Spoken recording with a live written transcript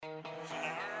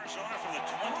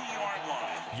the 20-yard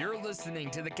line. You're listening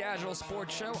to the Casual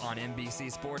Sports Show on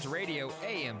NBC Sports Radio,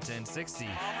 AM 1060.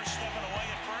 Palmer stepping away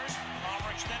at first.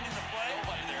 Palmer extending the play.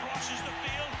 Crosses the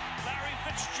field. Larry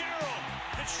Fitzgerald.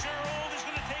 Fitzgerald is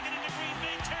going to take it into Green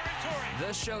Bay territory.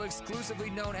 The show exclusively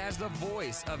known as the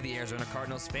voice of the Arizona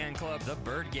Cardinals fan club, the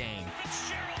Bird Gang.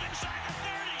 Fitzgerald inside the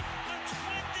 30, the 20.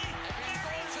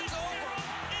 Larry Fitzgerald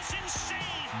is insane.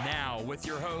 Now with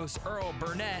your host, Earl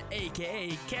Burnett,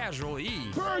 a.k.a. Casual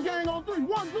E. Bird Gang on 3,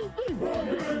 1, 2, 3,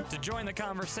 Bird Gang. To join the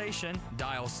conversation,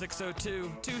 dial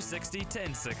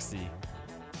 602-260-1060.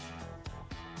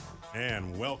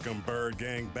 And welcome, Bird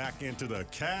Gang, back into the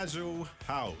Casual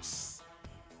House.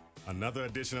 Another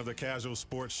edition of the Casual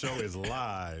Sports Show is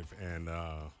live, and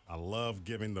I love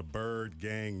giving the Bird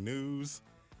Gang news.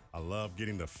 I love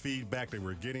getting the feedback that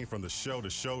we're getting from the show. The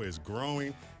show is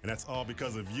growing, and that's all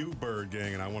because of you, Bird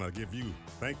Gang, and I want to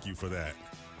thank you for that.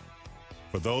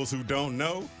 For those who don't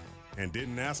know and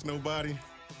didn't ask nobody,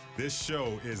 this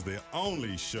show is the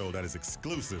only show that is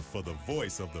exclusive for the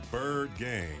voice of the Bird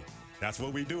Gang. That's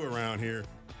what we do around here.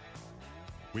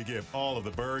 We give all of the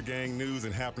Bird Gang news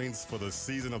and happenings for the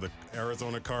season of the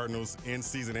Arizona Cardinals, in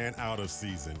season and out of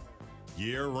season,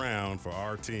 year round for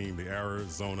our team, the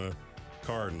Arizona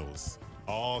Cardinals.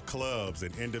 All clubs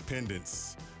and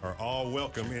independents are all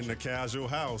welcome in the Casual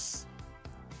House.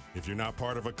 If you're not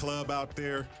part of a club out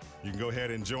there, you can go ahead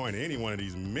and join any one of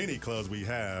these many clubs we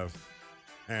have.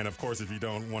 And of course, if you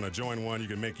don't want to join one, you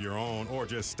can make your own or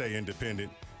just stay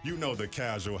independent. You know the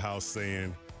Casual House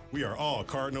saying, we are all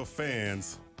Cardinal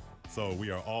fans, so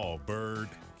we are all Bird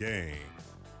Gang.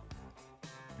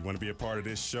 You want to be a part of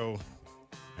this show,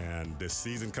 and this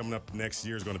season coming up next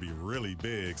year is going to be really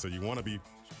big, so you want to be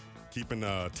keeping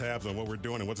tabs on what we're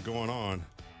doing and what's going on.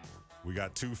 We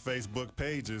got 2 Facebook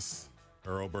pages,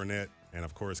 Earl Burnett and,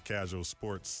 of course, Casual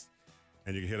Sports,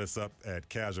 and you can hit us up at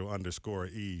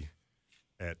casual_E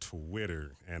at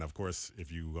Twitter. And of course,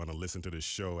 if you want to listen to the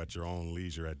show at your own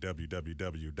leisure at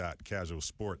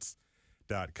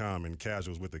www.casualsports.com, and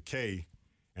casuals with a K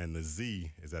and the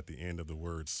Z is at the end of the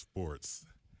word sports.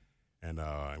 And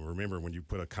remember, when you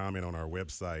put a comment on our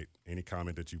website, any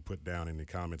comment that you put down in the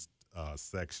comments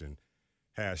section,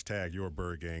 hashtag your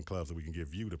Bird Gang Club, so we can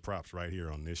give you the props right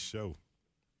here on this show.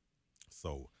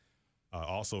 So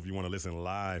also, if you want to listen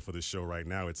live for the show right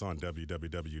now, it's on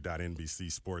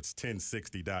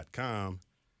www.nbcsports1060.com.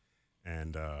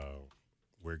 And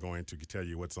we're going to tell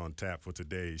you what's on tap for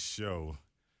today's show.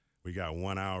 We got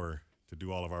 1 hour to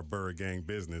do all of our Bird Gang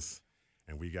business,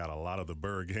 and we got a lot of the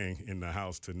Bird Gang in the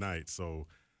house tonight. So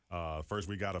first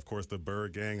we got, of course, the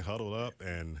Bird Gang huddled up.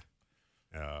 And,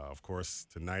 of course,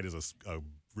 tonight is a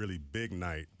really big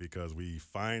night because we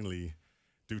finally,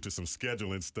 due to some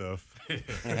scheduling stuff, we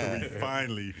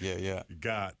finally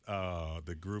got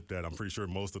the group that I'm pretty sure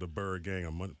most of the Bird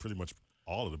Gang, pretty much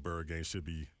all of the Bird Gang should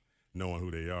be knowing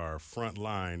who they are.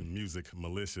 Frontline Music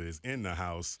Militia is in the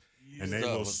house, and they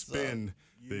will spend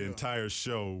the entire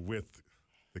show with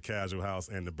the Casual House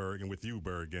and the Bird, and with you,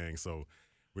 Bird Gang. So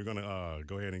we're going to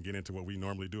go ahead and get into what we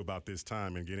normally do about this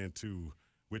time and get into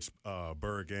which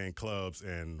Bird Gang clubs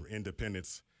and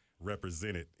independents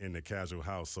represented in the Casual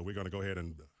House. So we're going to go ahead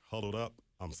and huddle up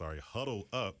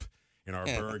in our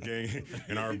Bird Gang,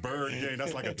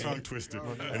 that's like a tongue twister,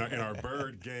 in our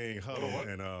Bird Gang huddle.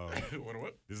 And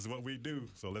this is what we do.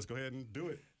 So let's go ahead and do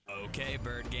it. Okay,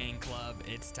 Bird Gang Club,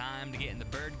 it's time to get in the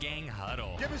Bird Gang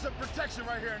huddle. Give me some protection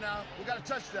right here now. We got a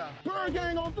touchdown. Bird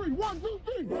Gang on 3, 1, 2,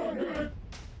 3, Bird Gang.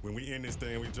 When we end this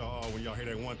thing, when y'all hear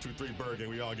that 1, 2, 3 Bird Gang,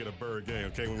 we all get a Bird Gang,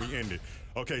 okay, when we end it.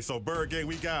 Okay, so Bird Gang,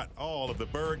 we got all of the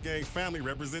Bird Gang family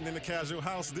representing the Casual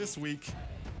House this week.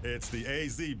 It's the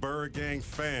AZ Bird Gang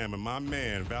fam, and my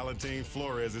man, Valentin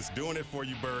Flores, is doing it for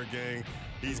you, Bird Gang.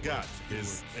 He's got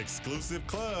his exclusive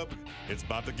club. It's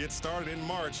about to get started in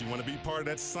March. You want to be part of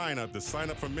that sign-up. The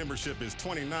sign-up for membership is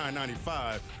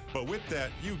 $29.95, but with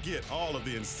that, you get all of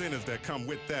the incentives that come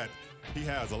with that. He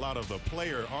has a lot of the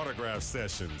player autograph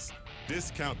sessions,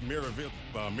 discount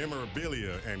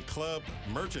memorabilia, and club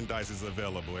merchandise is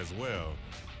available as well.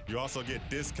 You also get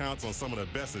discounts on some of the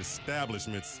best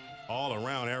establishments all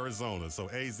around Arizona. So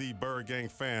AZ Bird Gang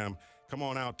fam, come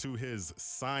on out to his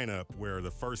sign-up, where the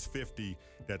first 50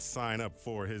 that sign up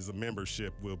for his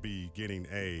membership will be getting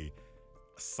a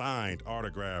signed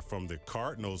autograph from the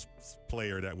Cardinals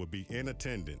player that will be in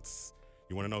attendance.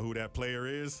 You want to know who that player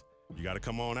is? You got to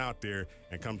come on out there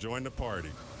and come join the party.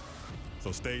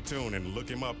 So stay tuned and look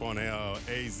him up on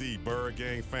AZ Bird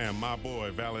Gang fam, my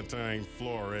boy Valentin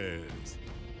Flores.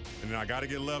 And then I got to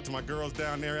give love to my girls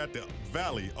down there at the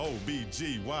Valley,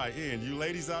 OBGYN. You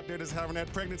ladies out there that's having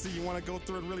that pregnancy, you want to go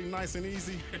through it really nice and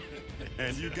easy?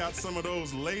 And you got some of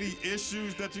those lady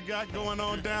issues that you got going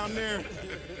on down there?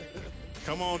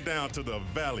 Come on down to the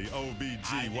Valley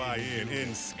OBGYN in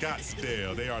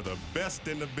Scottsdale. They are the best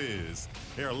in the biz.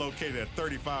 They are located at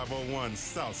 3501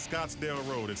 South Scottsdale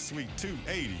Road at Suite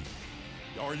 280.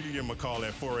 Or you can give them a call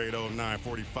at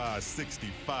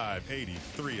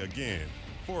 480-945-6583. Again,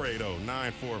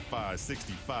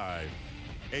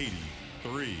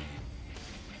 480-945-6583.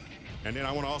 And then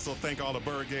I want to also thank all the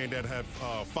Bird Gang that have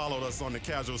followed us on the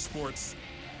Casual Sports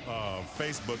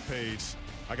Facebook page.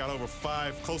 I got over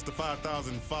close to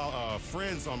 5,000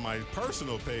 friends on my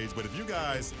personal page, but if you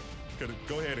guys could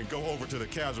go ahead and go over to the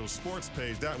Casual Sports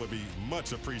page, that would be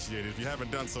much appreciated. If you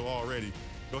haven't done so already,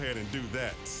 go ahead and do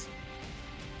that.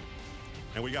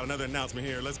 And we got another announcement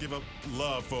here. Let's give up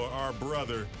love for our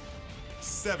brother,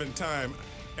 7-time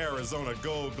Arizona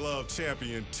Gold Glove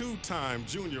champion, 2-time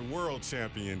Junior World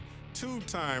champion,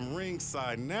 2-time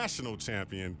Ringside National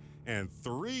champion, and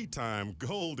 3-time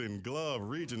Golden Glove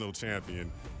Regional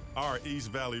champion, our East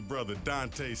Valley brother,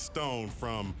 Dante Stone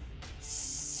from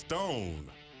Stone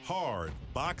Hard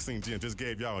Boxing Gym. Just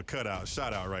gave y'all a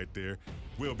shout out right there.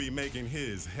 Will be making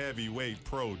his heavyweight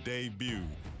pro debut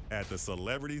at the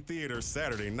Celebrity Theater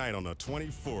Saturday night on the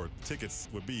 24th. Tickets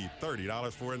would be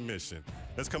 $30 for admission.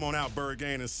 Let's come on out, Bird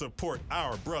Gang, and support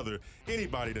our brother.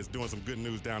 Anybody that's doing some good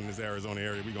news down in this Arizona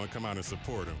area, we're going to come out and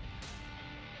support him.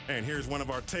 And here's one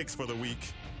of our takes for the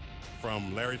week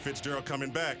from Larry Fitzgerald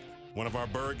coming back. One of our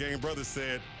Bird Gang brothers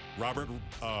said, Robert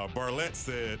Barlett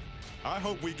said, I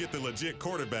hope we get the legit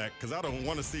quarterback because I don't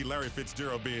want to see Larry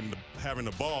Fitzgerald having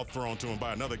the ball thrown to him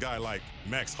by another guy like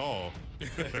Max Hall.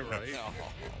 Right.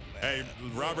 Hey,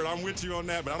 Robert, I'm with you on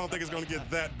that, but I don't think it's going to get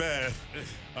that bad.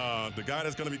 The guy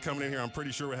that's going to be coming in here, I'm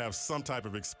pretty sure will have some type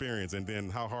of experience, and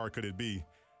then how hard could it be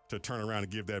to turn around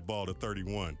and give that ball to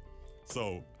 31?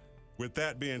 So with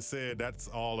that being said, that's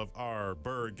all of our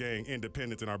Bird Gang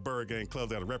independents and our Bird Gang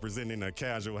clubs that are representing the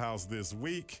Casual House this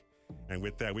week. And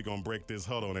with that, we're going to break this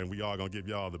huddle, and we all going to give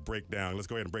y'all the breakdown. Let's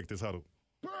go ahead and break this huddle.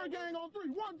 Bird Gang on 3.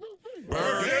 1, 2, 3.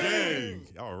 Bird Gang.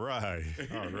 All right.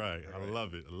 All right. I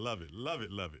love it. Love it. Love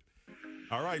it. Love it.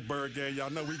 All right, Bird Gang. Y'all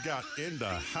know we got in the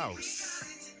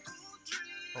house.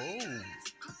 Oh.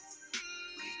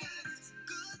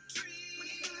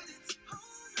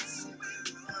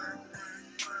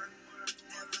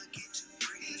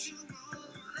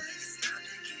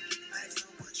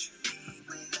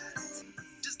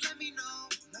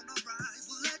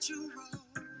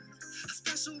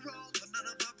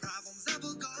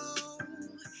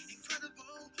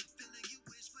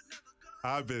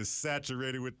 I've been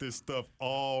saturated with this stuff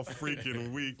all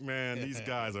freaking week, man. These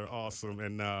guys are awesome.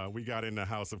 And we got in the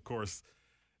house, of course,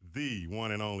 the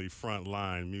one and only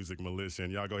Frontline Music Militia.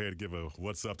 And y'all go ahead and give a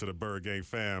what's up to the Bird Gang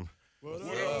fam. What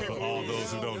up, For all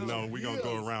those who don't know, we're going to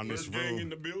go around this Bird Gang room. in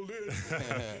the building.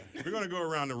 We're going to go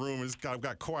around the room. I've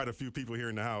got quite a few people here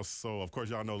in the house. So, of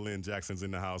course, y'all know Lynn Jackson's in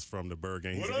the house from the Bird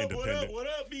Gang. He's an independent. What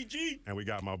up, BG? And we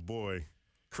got my boy,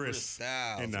 Chris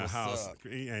Styles, in the what's house. up?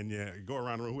 And yeah, go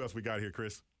around the room. Who else we got here,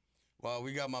 Chris? Well,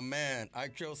 we got my man,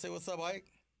 Ike Trill. Say what's up, Ike.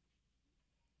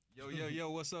 Yo,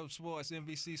 what's up, Sports,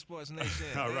 NBC Sports Nation?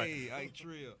 All right. Hey, Ike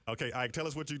Trill. Okay, Ike, tell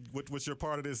us what's your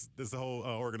part of this whole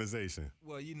organization.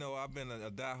 Well, you know, I've been a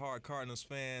diehard Cardinals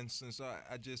fan since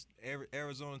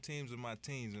Arizona teams are my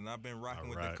teams, and I've been rocking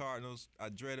with the Cardinals. I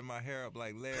dreaded my hair up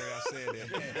like Larry. I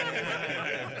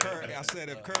said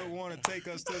if Kurt want to take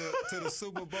us to the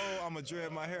Super Bowl, I'm gonna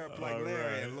dread my hair up like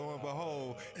Larry. And lo and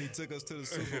behold, he took us to the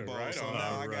Super Bowl. So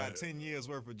now I got 10 years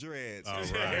worth of dreads. All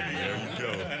right, there you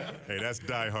go. Hey, that's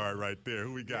diehard right there.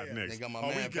 Who we got next? They got my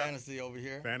man Fantasy over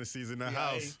here. Fantasy's in the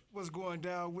house. What's going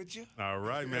down with you? All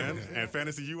right, man. And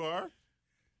Fantasy, you are?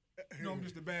 You know, I'm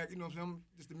just the back, you know what I'm saying? I'm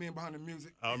just the man behind the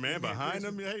music. Oh, man, behind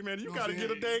them? Hey, man, you got to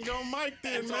get a dang on mic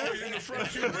then, man. Always in the front,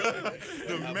 too, brother.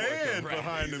 The man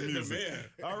behind the music.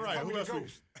 All right, who else?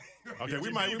 Okay,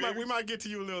 we might get to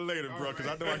you a little later, bro, because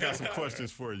I know I got some questions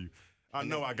for you. I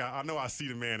know I see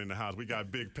the man in the house. We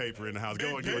got Big Paper in the house.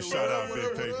 Go and give a shout out,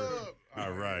 Big Paper.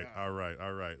 All right.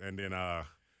 And then out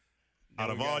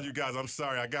of all you guys, I'm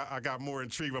sorry, I got more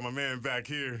intrigued by my man back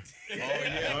here. Oh,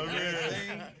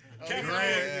 yeah. My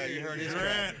man.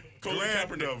 Grant,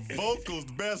 the vocals,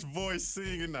 best voice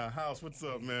singing in the house. What's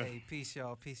up, man? Hey, peace,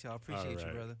 y'all. Appreciate you,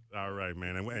 brother. All right,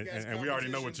 man. And we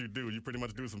already know what you do. You pretty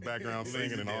much do some background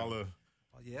singing and all the...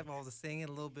 Yeah, all the singing, a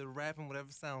little bit of rapping,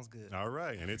 whatever sounds good. All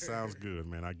right, and it sounds good,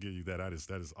 man. I give you that. That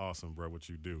is awesome, bro, what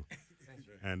you do.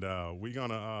 And we're going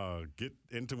to get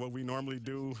into what we normally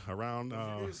do around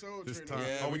this time.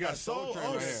 Yeah, we got Soul. Train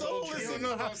Oh, right here. Soul. You Listen, don't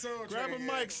know about Soul grab a Train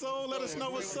mic, yet. Soul. Let us know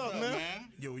what's up, man.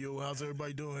 Yo, how's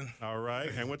everybody doing? All right.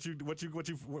 And what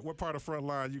part of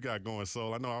Frontline you got going,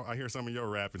 Soul? I know I hear some of your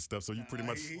rap and stuff, so you pretty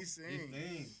much. He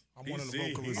sings. I'm one of the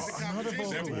vocalists. Another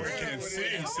That boy can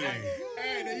sing.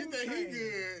 Hey, now you think he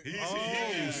good? He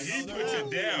puts it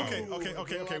down.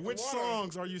 Okay. Which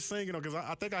songs are you singing on? Because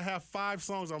I think I have 5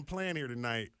 songs I'm playing here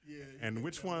tonight. Yeah. And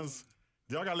which ones?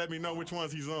 Y'all gotta let me know which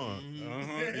ones he's on.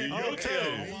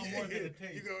 Okay.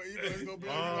 You go blow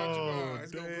you out your mind.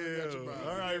 It's gonna blow you out your mind.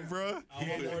 All right, bro.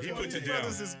 He puts it down.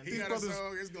 He got a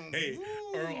song. It's gonna. Hey,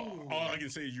 Earl, all I can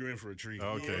say is you're in for a treat.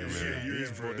 Okay, man. You're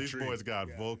in for a These treat. boys got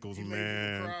vocals, He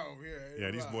man. yeah,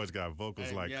 These boys got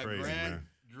vocals like yeah, crazy, Grant, man.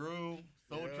 Drew,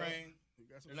 Soul Yeah. Train.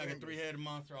 got some They're like a fingers. three-headed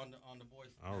monster on the voice.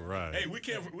 All right. Hey, we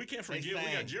can't forget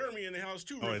we got Jeremy in the house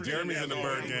too. Oh, and Jeremy's in the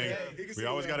Bird gang. He can We see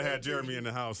always what got to I have do. Jeremy in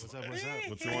the house. What's up?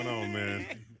 What's going on, man?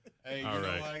 Hey, you All know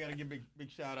right. what? I got to give big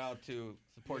shout out to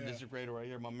Support District Radio right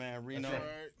here, my man Reno. That's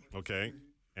right. Okay.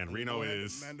 And Reno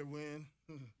is. Amanda Wynn.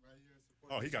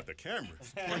 Oh, he got the camera.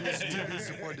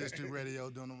 Support District Radio,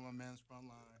 doing it with my man's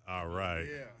Frontline. All right.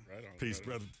 Yeah. Right on, Peace,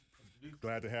 brother.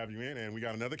 Glad to have you in. And we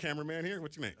got another cameraman here.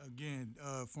 What's your name? Again,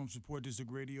 from Support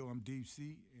District Radio, I'm Deep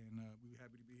Sea, and we're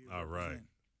happy to be here. All right.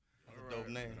 representing. Dope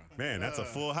name. Man, that's a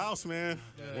full house, man.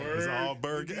 It's all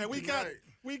Bird. And we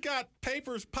got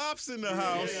Papers Pops in the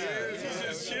house. He's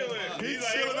just chilling. He's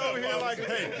chilling over here like,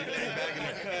 hey.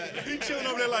 He's chilling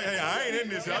over there like, hey, I ain't in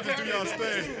this. Y'all just do y'all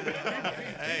thing.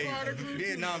 Hey,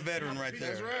 Vietnam veteran right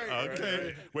there. That's right.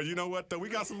 Okay. Well, you know what though? We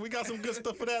got some good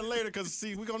stuff for that later because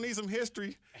see, we're gonna need some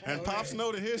history. And Pops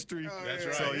know the history. That's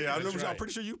right. So yeah, That's I'm right.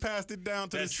 pretty sure you passed it down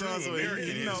to That's the son. true. So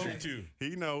American he know. history, too.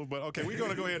 He know. But okay, we're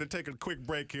gonna go ahead and take a quick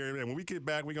break here. And when we get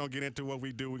back, we're gonna get into what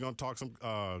we do. We're gonna talk some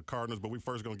Cardinals, but we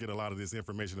first gonna get a lot of this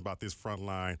information about this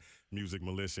Frontline music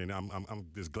militia. And I'm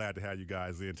just glad to have you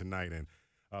guys in tonight. And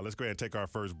let's go ahead and take our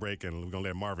first break, and we're gonna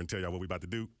let Marvin tell y'all what we're about to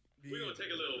do. We're going to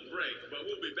take a little break, but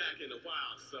we'll be back in a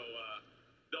while, so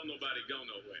don't nobody go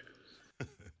nowhere.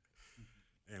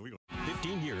 And we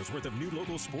 15 years worth of new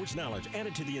local sports knowledge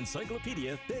added to the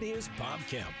encyclopedia that is Bob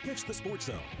Kemp. Catch the Sports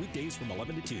Zone weekdays from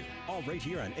 11 to 2, all right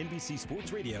here on NBC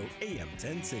Sports Radio, AM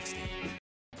 1060.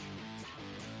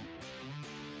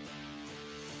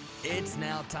 It's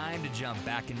now time to jump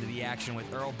back into the action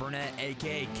with Earl Burnett,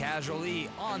 a.k.a. Casual E,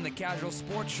 on the Casual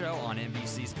Sports Show on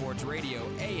NBC Sports Radio,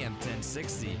 AM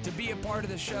 1060. To be a part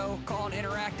of the show, call and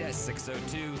interact at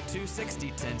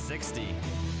 602-260-1060.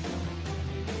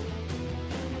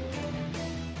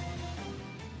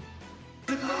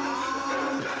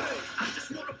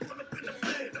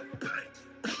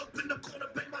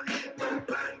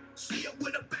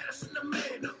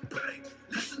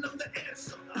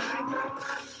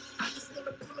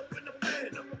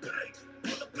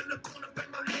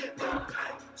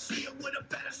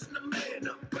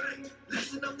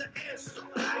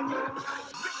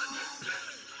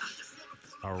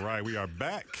 All right, we are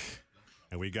back,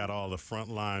 and we got all the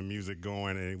Frontline music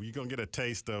going, and you're gonna get a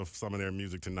taste of some of their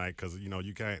music tonight because you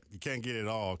can't get it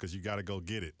all because you got to go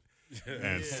get it,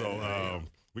 and so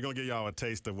we're gonna give y'all a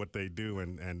taste of what they do,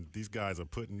 and these guys are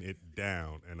putting it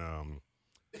down, and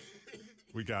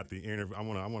we got the interview. I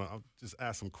wanna just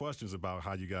ask some questions about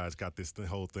how you guys got this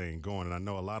whole thing going, and I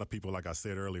know a lot of people, like I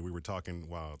said earlier, we were talking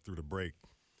through the break.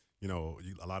 You know,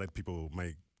 a lot of people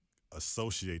may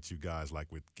associate you guys like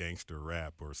with gangster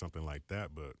rap or something like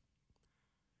that, but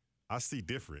I see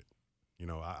different. You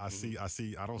know, I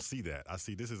don't see that. I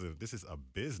see this is a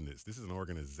business. This is an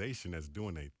organization that's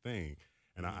doing a thing,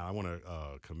 and I want to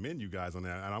commend you guys on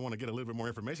that. And I want to get a little bit more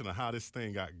information on how this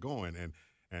thing got going and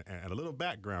a little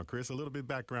background, Chris, a little bit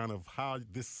background of how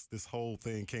this whole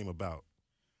thing came about.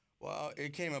 Well,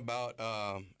 it came about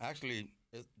actually.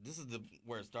 This is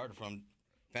where it started from.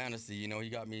 Fantasy, you know, he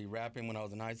got me rapping when I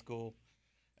was in high school,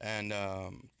 and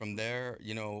from there,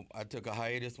 you know, I took a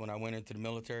hiatus when I went into the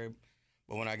military,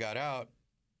 but when I got out,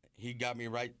 he pulled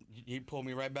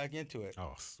me right back into it.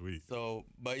 Oh, sweet. So,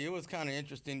 but it was kind of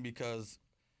interesting because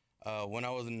when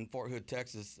I was in Fort Hood,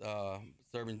 Texas,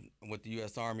 serving with the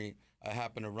U.S. Army, I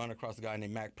happened to run across a guy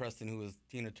named Mac Preston, who was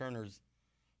Tina Turner's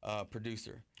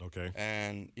producer. Okay.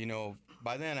 And, you know,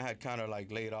 by then I had kind of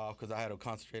like laid off because I had to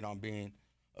concentrate on being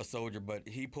a soldier, but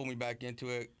he pulled me back into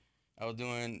it. I was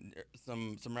doing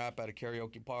some rap at a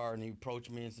karaoke bar, and he approached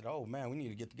me and said, "Oh man, we need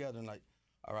to get together." And like,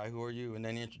 all right, who are you? And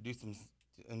then he introduced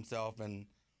himself, and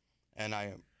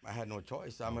I had no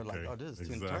choice. I'm like, oh, this is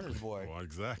Tina Turner's boy. Well,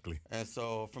 exactly. And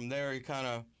so from there, he kind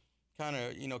of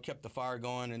you know kept the fire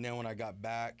going. And then when I got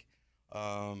back,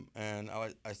 And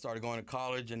I started going to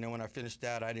college, and then when I finished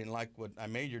that, I didn't like what I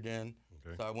majored in,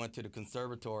 so I went to the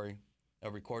Conservatory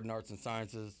of Recording Arts and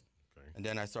Sciences, and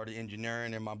then I started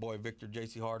engineering, and my boy Victor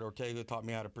J.C. Hart Ortega taught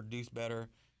me how to produce better,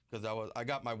 because I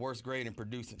got my worst grade in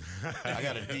producing. I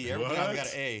got a D. Everything else I got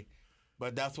an A,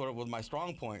 but that's what was my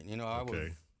strong point. You know, I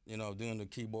was, you know, doing the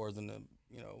keyboards and the,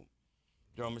 you know,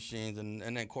 drum machines, and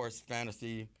then, of course,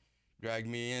 Fantasy dragged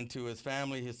me into his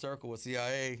family, his circle with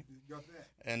CIA.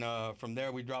 And from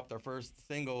there, we dropped our first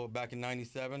single back in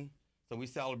 '97. So we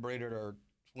celebrated our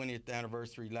 20th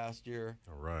anniversary last year.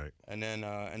 All right. And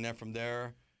then from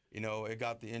there, you know, it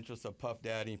got the interest of Puff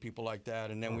Daddy and people like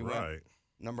that. And then we went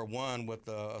 #1 with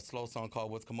a slow song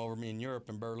called What's Come Over Me in Europe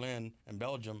in Berlin and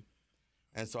Belgium.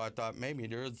 And so I thought maybe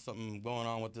there is something going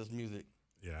on with this music.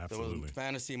 Yeah, absolutely. So it was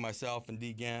Fantasy, myself, and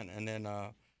D. Gant, and then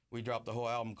we dropped the whole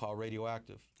album called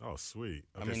Radioactive. Oh, sweet.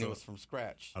 Okay, I mean, so it was from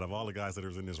scratch. Out of all the guys that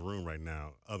are in this room right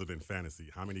now, other than Fantasy,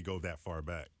 how many go that far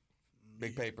back?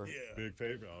 Big Paper. Yeah. Big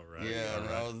Paper, all right.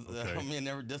 Yeah, all right. I mean,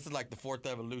 this is like the 4th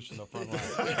evolution of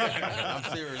Frontline. I'm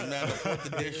serious, man. The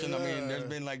 4th edition, I mean, there's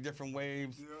been like different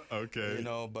waves. Okay. You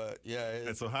know, but yeah.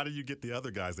 And so how do you get the other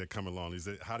guys that come along?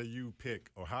 How do you pick,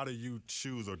 or how do you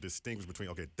choose or distinguish between,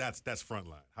 okay, that's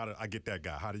Frontline. How do I get that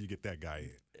guy? How do you get that guy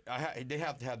in? They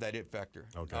have to have that it factor.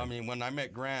 Okay. I mean, when I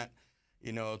met Grant,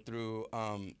 you know, through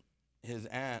his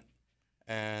aunt,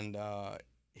 and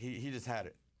he just had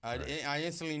it. I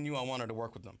instantly knew I wanted to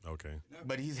work with him. Okay.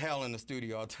 But he's hell in the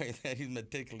studio, I'll tell you that. He's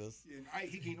meticulous. Yeah,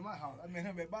 he came to my house. I met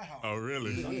him at my house. Oh,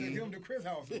 really? I took him to Chris'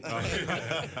 house.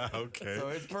 Okay. So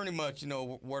it's pretty much, you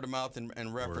know, word of mouth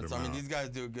and reference. I mean, these guys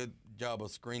do a good job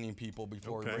of screening people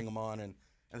before we bring them on. And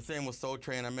the same with Soul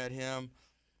Train. I met him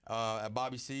at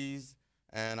Bobby C's,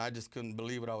 and I just couldn't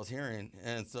believe what I was hearing.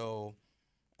 And so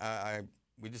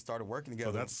we just started working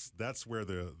together. So that's where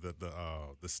the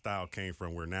style came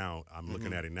from. Where now I'm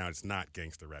looking at it now, it's not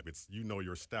gangster rap. It's, you know,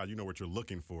 your style, you know what you're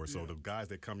looking for. So the guys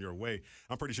that come your way,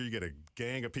 I'm pretty sure you get a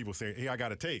gang of people saying, "Hey, I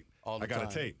got a tape. I got a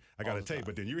tape. I got a tape."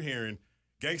 But then you're hearing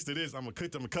gangster this, I'm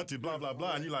gonna cut you, blah blah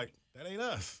blah, and you're like, that ain't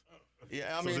us.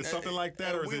 Yeah, I so mean, is it something like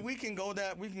that, or is it? We can go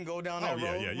down that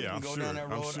road. Yeah. I'm sure.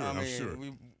 I mean,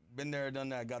 we've been there, done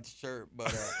that, got the shirt,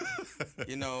 but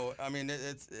you know, I mean,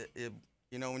 it's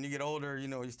you know, when you get older, you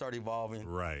know, you start evolving.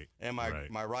 Right. And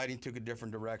my writing took a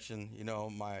different direction. You know,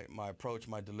 my approach,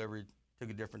 my delivery took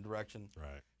a different direction.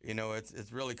 Right. You know,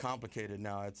 it's really complicated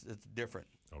now. It's different.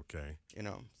 Okay. You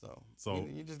know, so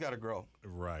you just got to grow.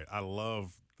 Right. I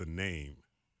love the name.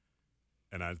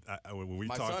 And I when we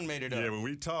my talked, son made it up. Yeah, when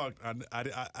we talked,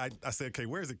 I said, okay,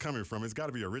 where is it coming from? It's got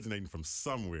to be originating from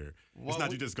somewhere. Well, it's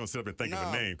not you just gonna sit up and think of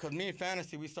a name. Because me and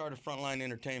Fantasy, we started Frontline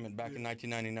Entertainment back in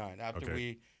 1999. After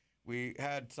we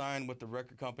had signed with the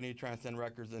record company Transcend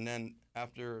Records, and then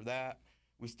after that,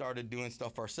 we started doing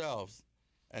stuff ourselves.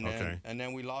 And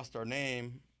then we lost our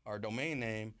name, our domain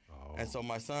name. Oh. And so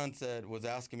my son was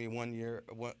asking me one year,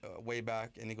 way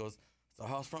back, and he goes, "So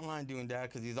how's Frontline doing, Dad?"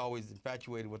 Because he's always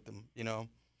infatuated with them, you know.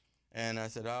 And I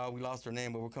said, "Oh, we lost our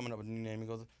name, but we're coming up with a new name." He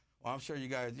goes, "Well, I'm sure you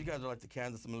guys are like the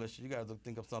Kansas Militia. You guys will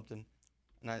think of something."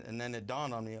 And then it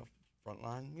dawned on me,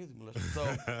 Frontline Music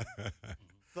Militia.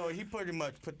 So he pretty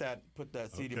much put that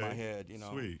seed in my head, you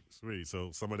know. Sweet.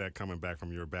 So some of that coming back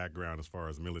from your background as far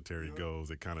as military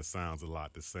goes, it kind of sounds a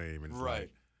lot the same. And right.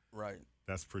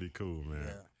 That's pretty cool, man.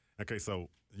 Yeah. Okay, so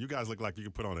you guys look like you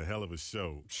could put on a hell of a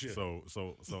show. Shit. So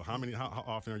how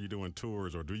often are you doing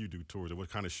tours, or do you do tours, or what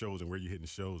kind of shows and where are you hitting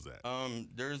shows at?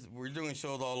 We're doing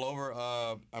shows all over.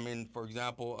 I mean, for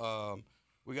example,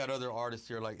 we got other artists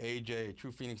here like AJ,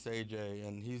 True Phoenix AJ,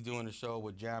 and he's doing a show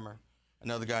with Jammer.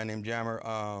 Another guy named Jammer,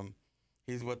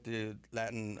 he's with the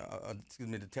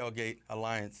the Tailgate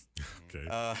Alliance.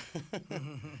 Okay.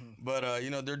 But you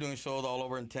know, they're doing shows all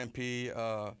over in Tempe,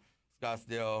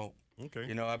 Scottsdale. Okay.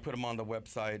 You know, I put them on the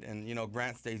website, and you know,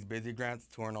 Grant stays busy. Grant's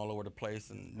touring all over the place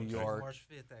in New York. March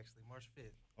 5th, actually. March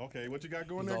 5th. Okay, what you got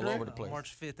going He's there, all Grant? over the place.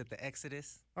 March 5th at the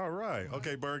Exodus. All right.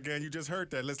 Okay, Bird Gang, you just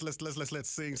heard that. Let's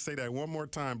say that one more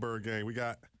time, Bird Gang. We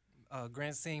got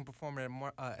Grant Singh performing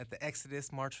at the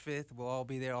Exodus March 5th. We'll all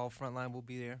be there. All Frontline will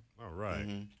be there. All right.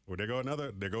 Mm-hmm. Well, there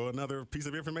go another piece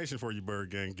of information for you, Bird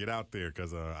Gang. Get out there,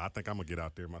 because I think I'm gonna get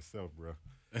out there myself, bro.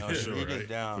 For sure, right?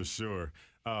 Down. For sure.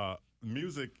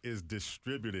 Music is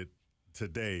distributed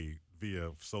today via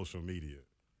social media,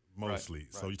 mostly.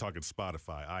 Right. So you're talking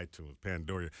Spotify, iTunes,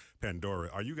 Pandora.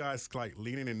 Are you guys like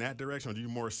leaning in that direction, or do you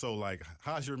more so like,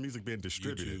 how's your music being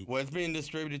distributed? YouTube. Well, it's being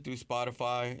distributed through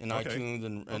Spotify and iTunes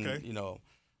and you know,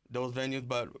 those venues.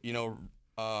 But you know,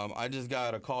 I just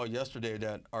got a call yesterday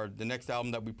that the next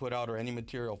album that we put out, or any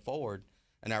material forward,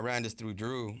 and I ran this through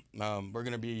Drew. We're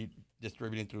gonna be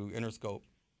distributing through Interscope.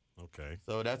 Okay.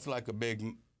 So that's like a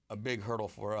big hurdle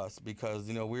for us because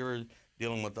we were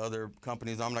dealing with other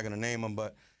companies. I'm not going to name them,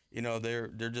 but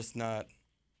they're just not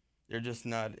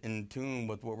in tune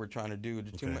with what we're trying to do.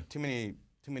 Too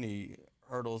many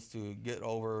hurdles to get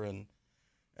over, and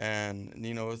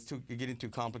it's getting too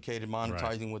complicated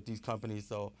monetizing with these companies.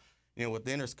 So with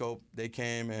the Interscope, they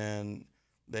came and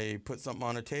they put something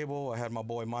on the table. I had my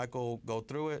boy Michael go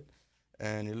through it,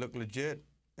 and it looked legit.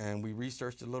 And we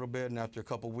researched it a little bit, and after a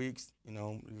couple weeks,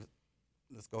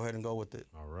 let's go ahead and go with it.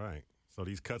 All right. So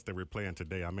these cuts that we're playing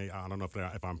today, I don't know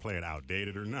if I'm playing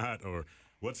outdated or not, or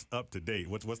what's up to date.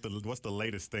 What's the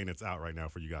latest thing that's out right now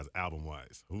for you guys, album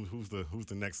wise? Who's the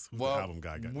album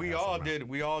guy?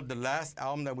 The last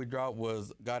album that we dropped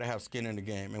was "Gotta Have Skin in the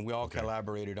Game," and we all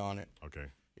collaborated on it. Okay.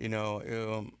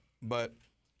 But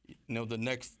the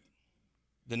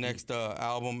next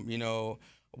album,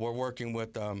 we're working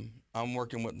with. I'm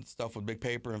working with stuff with Big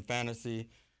Paper and Fantasy,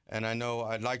 and I know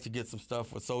I'd like to get some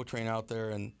stuff with Soul Train out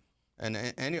there, and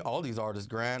all these artists,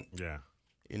 Grant,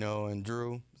 and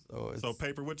Drew. So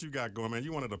Paper, what you got going, man?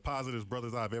 You one of the positive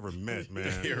brothers I've ever met,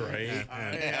 man. You're right.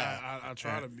 I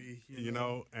try to be.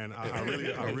 And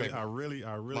I really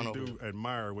do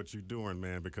admire what you're doing,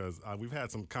 man, because we've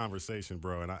had some conversation,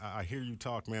 bro, and I hear you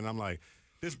talk, man. I'm like,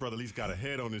 this brother at least got a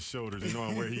head on his shoulders and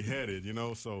knowing where he headed,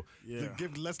 So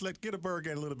get a bird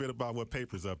gang a little bit about what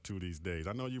Paper's up to these days.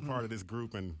 I know you're part of this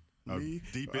group and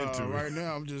deep into it. Right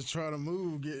now, I'm just trying to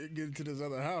move, get into this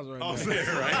other house right now.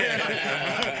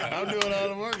 Right. I'm doing all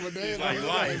the work, but they like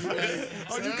life.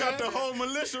 You got the whole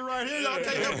militia right here. Y'all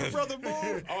can't help a brother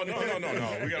move. Oh, no.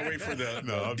 We got to wait for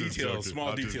the details,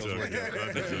 small details. All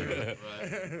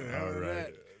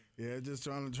right. Yeah, just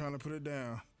trying to put it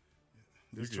down.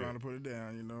 Trying to put it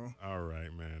down, All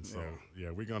right, man. So,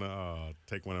 we're going to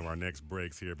take one of our next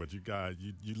breaks here. But you guys,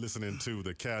 you listening to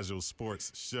the Casual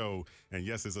Sports Show. And,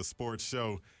 yes, it's a sports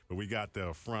show, but we got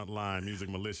the Frontline Music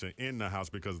Militia in the house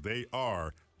because they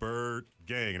are Bird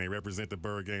Gang, and they represent the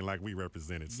Bird Gang like we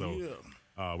represent it. So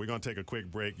we're going to take a quick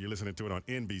break. You're listening to it on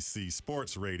NBC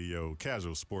Sports Radio,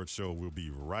 Casual Sports Show. We'll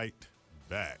be right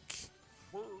back.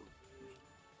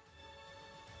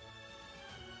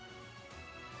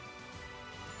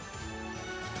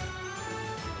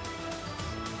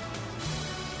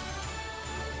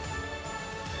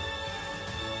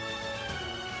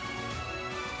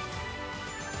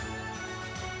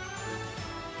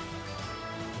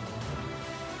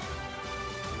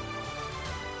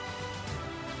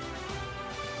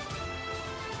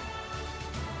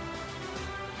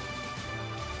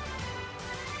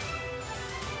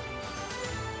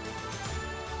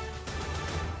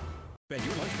 Spend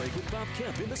your lunch break with Bob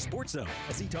Kemp in the Sports Zone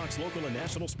as he talks local and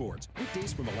national sports.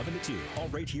 Weekdays from 11 to 2, all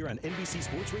right here on NBC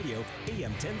Sports Radio,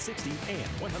 AM 1060 and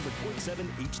 100.7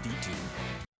 HD2.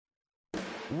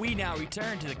 We now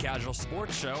return to the Casual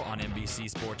Sports Show on NBC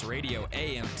Sports Radio,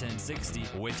 AM 1060,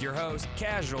 with your host,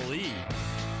 Casual Lee.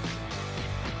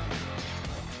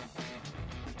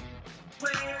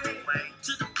 Way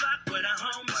to the block where the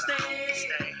homies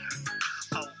stay.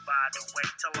 Oh, by the way,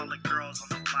 tell all the girls on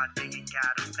the block they ain't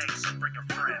got a face, so bring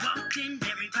a friend. Walked in,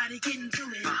 everybody getting to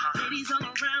it. Ladies all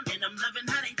around, and I'm loving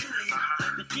how they do it.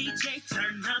 The DJ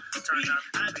turned up the beat.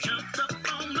 I jumped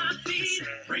up on my feet.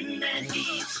 Bring that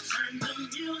heat. Turn the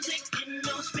music in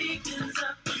those speakers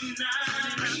up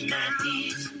tonight. Bring that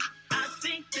heat. I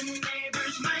think the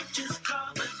neighbors might just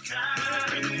call the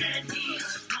cops. Bring that heat.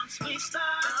 Once we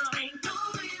start, ain't no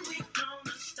way we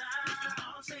gonna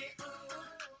stop. All say,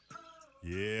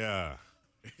 Yeah.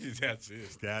 That's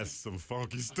it. That's some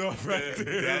funky stuff right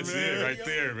there, That's man. it right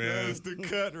there, man. That's the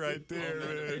cut right there,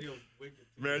 man.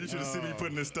 Man, you should have seen me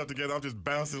putting this stuff together. I'm just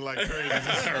bouncing like crazy. I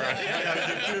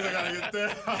gotta get this, I gotta get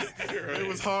that. It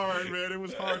was hard, man. It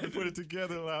was hard to put it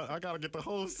together. I gotta get the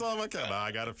whole song.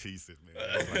 I gotta piece it,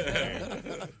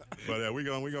 man. But we're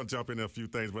gonna jump into a few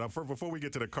things. But before we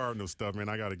get to the Cardinals stuff, man,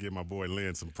 I gotta give my boy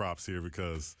Lynn some props here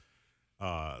because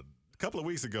a couple of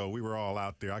weeks ago we were all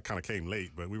out there. I kind of came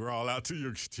late, but we were all out to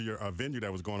your venue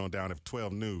that was going on down at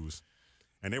 12 News,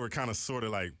 and they were kind of sort of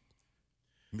like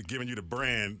giving you the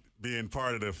brand, being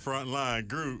part of the Frontline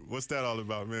group. What's that all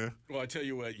about, man? Well, I tell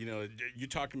you what, you're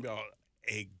talking about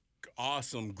a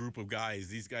awesome group of guys.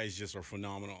 These guys just are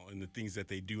phenomenal in the things that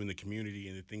they do in the community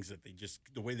and the things that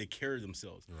the way they carry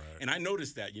themselves. Right. And I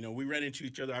noticed that, we ran into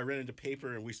each other. I ran into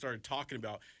Paper and we started talking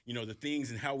about, the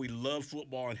things and how we love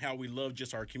football and how we love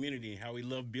just our community and how we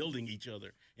love building each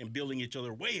other and building each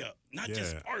other way up. Not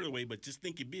just part of the way, but just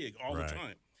thinking big all the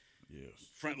time. Yes.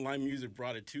 Frontline Music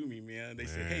brought it to me, man. They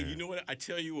said, hey, you know what? I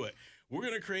tell you what, we're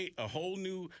going to create a whole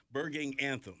new Bird Gang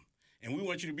anthem. and we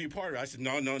want you to be a part of it. I said,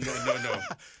 no.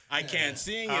 I can't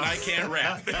sing and I can't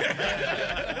rap.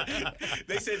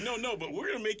 They said, no, but we're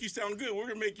going to make you sound good. We're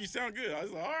going to make you sound good. I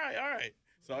was like, all right.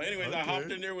 So anyways, I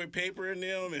hopped in there with paper in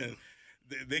them, and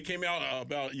they came out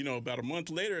about a month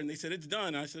later, and they said, it's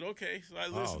done. I said, okay. So I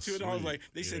listened to it, and I was like,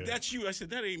 they said, that's you. I said,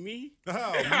 that ain't me. Oh,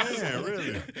 man,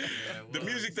 really? The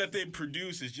music that they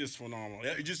produce is just phenomenal.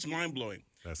 It's just mind-blowing.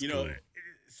 That's cool.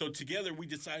 So together we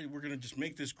decided we're going to just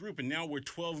make this group, and now we're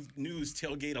 12 News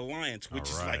Tailgate Alliance, which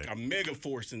is like a mega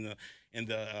force in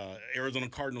the Arizona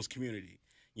Cardinals community.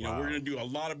 We're going to do a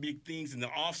lot of big things in the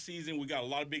off season. We got a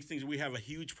lot of big things. We have a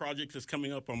huge project that's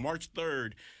coming up on March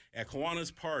 3rd at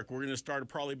Kiwanis Park. We're going to start at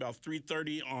probably about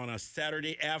 3:30 on a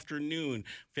Saturday afternoon,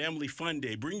 family fun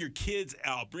day. Bring your kids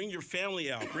out. Bring your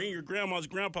family out. Bring your grandmas,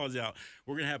 grandpas out.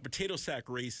 We're going to have potato sack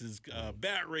races,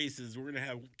 bat races. We're going to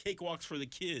have cakewalks for the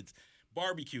kids,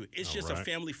 barbecue. It's just a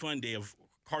family fun day of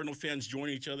Cardinal fans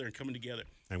joining each other and coming together.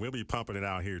 And we'll be pumping it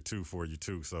out here, too, for you,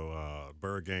 too. So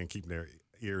Bird Gang keeping their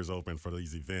ears open for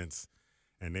these events.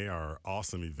 And they are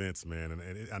awesome events, man.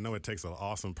 And I know it takes an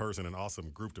awesome person, an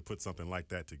awesome group to put something like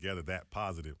that together, that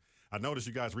positive. I noticed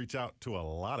you guys reach out to a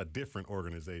lot of different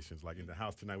organizations. Like in the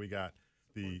house tonight, we got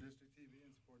the Support District TV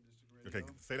and Support District Radio.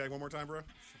 Okay, say that one more time, bro.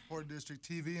 Support District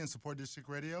TV and Support District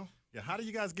Radio. Yeah, how do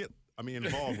you guys get,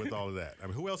 involved with all of that?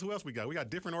 Who else we got? We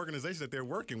got different organizations that they're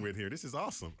working with here. This is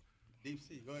awesome. Deep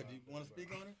Sea, go ahead. Do you want to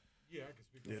speak on it? Yeah, I can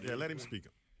speak on it. Yeah, let him speak.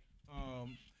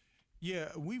 Yeah,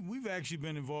 we've actually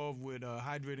been involved with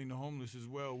hydrating the homeless as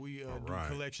well. We do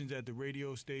collections at the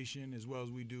radio station, as well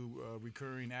as we do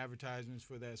recurring advertisements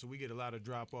for that. So we get a lot of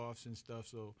drop-offs and stuff.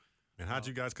 So, and how'd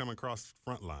you guys come across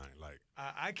Frontline? Like,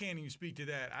 I can't even speak to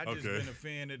that. I just been a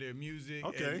fan of their music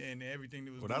and everything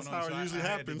that was going on. Well, that's how it usually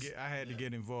happens. I had to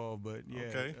get involved, but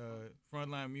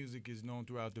Frontline music is known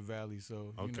throughout the valley.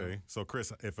 So So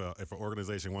Chris, if an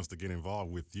organization wants to get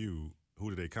involved with you, who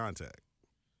do they contact?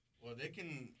 Well, they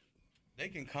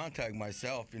can contact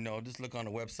myself. Just look on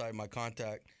the website, my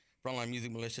contact,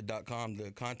 frontlinemusicmilitia.com.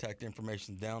 The contact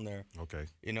information's down there. Okay.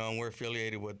 And we're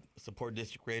affiliated with Support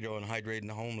District Radio and Hydrating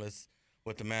the Homeless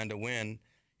with Amanda Wynn.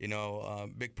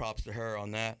 Big props to her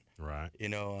on that. Right.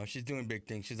 She's doing big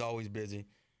things. She's always busy.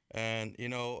 And,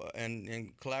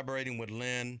 and collaborating with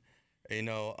Lynn, and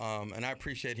I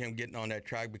appreciate him getting on that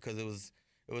track because it was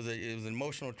an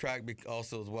emotional track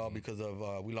also as well because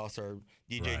of we lost our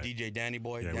DJ Danny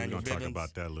Boy. Yeah, Daniel we're gonna talk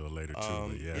about that a little later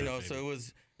too. But so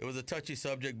it was a touchy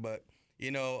subject, but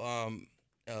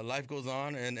life goes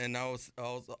on, and I was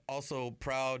also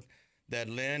proud that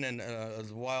Lynn and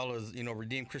as well as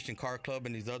Redeemed Christian Car Club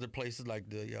and these other places like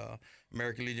the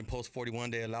American Legion Post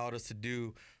 41, they allowed us to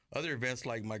do other events.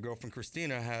 Like my girlfriend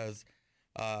Christina has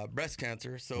breast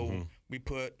cancer, so we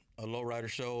put a lowrider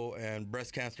show and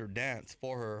breast cancer dance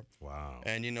for her. Wow!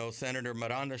 And Senator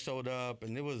Miranda showed up,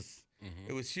 and it was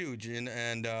huge. And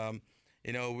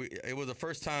it was the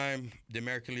first time the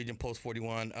American Legion Post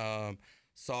 41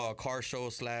 saw a car show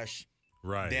 /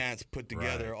 dance put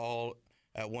together all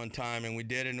at one time, and we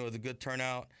did it. And it was a good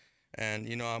turnout. And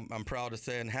I'm proud to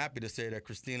say and happy to say that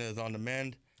Christina is on the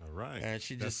mend. All right. And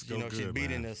she just, she's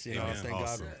beating us. Thank awesome.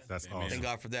 God. That's awesome. Thank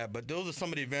God for that. But those are some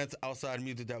of the events outside of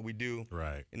music that we do.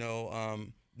 Right.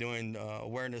 Doing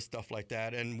awareness stuff like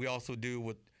that, and we also do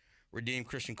with Redeemed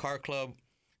Christian Car Club.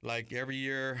 Like every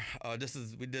year, this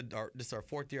is our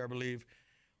 4th year, I believe.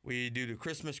 We do the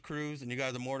Christmas cruise, and you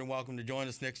guys are more than welcome to join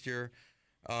us next year.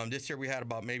 This year we had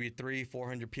about maybe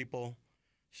 300-400 people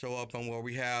show up, and where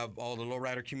we have all the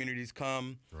lowrider communities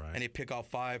come, and they pick out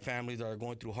 5 families that are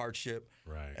going through hardship,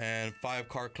 and 5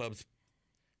 car clubs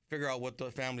figure out what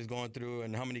the family's going through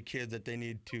and how many kids that they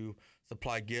need to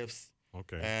supply gifts,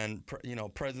 and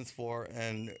presents for,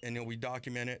 and we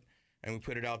document it and we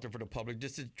put it out there for the public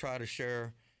just to try to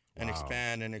share and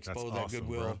expand and expose that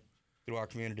goodwill through our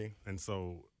community. And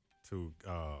so,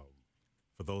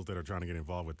 for those that are trying to get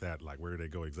involved with that, like where do they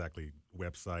go exactly?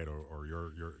 Website or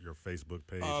your Facebook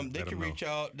page? They can reach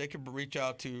out. They can reach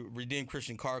out to Redeemed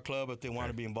Christian Car Club if they want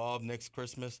to be involved next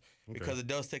Christmas, because it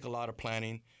does take a lot of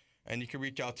planning. And you can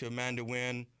reach out to Amanda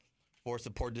Wynn for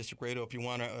Support District Radio if you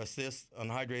want to assist on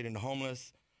hydrating the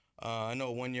homeless. I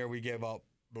know one year we gave out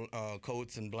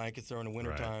coats and blankets during the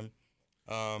wintertime.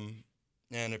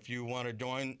 And if you want to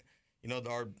join,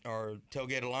 our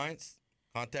Tailgate Alliance,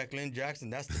 contact Lynn Jackson.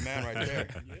 That's the man right there.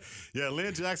 Yeah,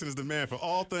 Lynn Jackson is the man for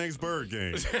all things Bird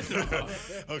Gang.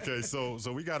 Okay, so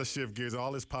we got to shift gears.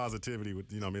 All this positivity, with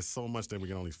it's so much that we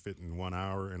can only fit in 1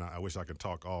 hour, and I wish I could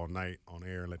talk all night on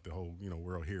air and let the whole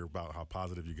world hear about how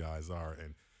positive you guys are.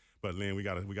 But Lynn, we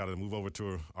got to move over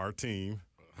to our team.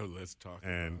 Let's talk.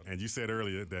 And you said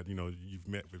earlier that you've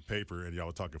met with Paper and y'all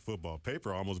were talking football.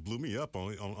 Paper almost blew me up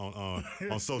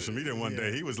on social media one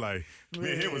day. He was like,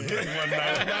 me and him was hitting one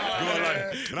night, going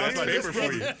like, and I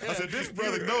was like, this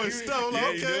brother know his stuff. I'm like,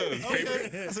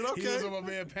 okay. I said, okay. He was on my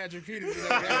man Patrick Peterson.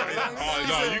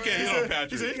 No, you can't hit on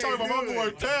Patrick. He said, he's talking about my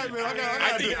boy Pat, man.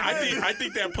 I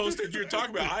think that post that you're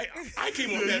talking about, I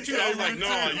came on that too. I was like,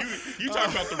 no, you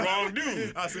talking about the wrong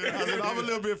dude. I said, I'm a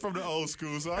little bit from the old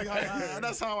school, so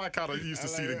that's how I kind of used to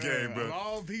see the game. But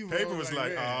Paper was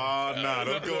like, oh, nah,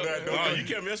 don't go that. No, you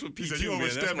can't mess with P2, you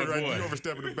overstepping man. You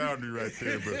overstepping the boundary right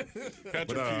there. But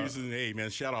Patrick Peterson, hey, man,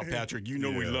 shout out Patrick. You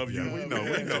know we love you. We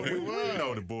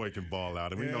know the boy can ball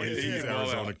out, and we know he's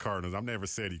Arizona Cardinals. I've never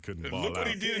said he couldn't ball out. Look what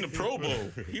he did in the Pro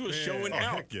Bowl. He was showing out.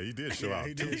 Heck yeah, he did show out.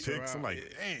 2 picks. I'm like,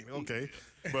 dang, okay.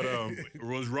 But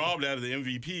was robbed out of the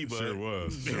MVP, but sure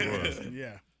was.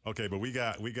 Yeah. Okay, but we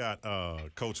got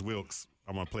Coach Wilkes.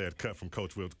 I'm gonna play a cut from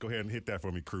Coach Wilkes. Go ahead and hit that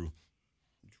for me, crew.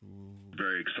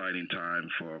 Very exciting time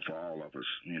for all of us.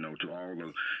 To all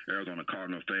the Arizona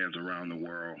Cardinal fans around the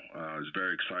world, it's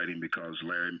very exciting because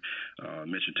Larry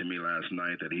mentioned to me last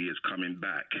night that he is coming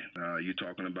back. You're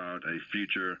talking about a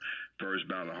future first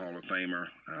ballot Hall of Famer.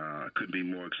 Couldn't be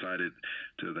more excited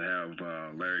to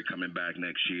have Larry coming back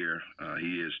next year.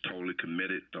 He is totally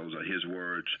committed. Those are his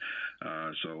words.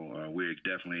 So we're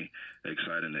definitely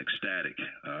excited and ecstatic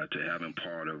to have him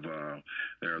part of the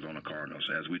Arizona Cardinals.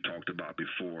 As we talked about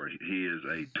before, he is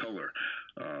a pillar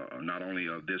not only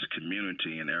of this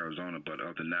community in Arizona, but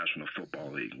of the National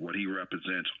Football League. What he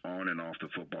represents on and off the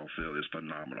football field is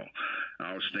phenomenal.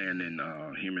 Outstanding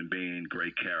human being,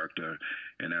 great character,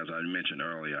 and as I mentioned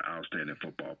earlier, outstanding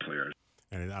football player.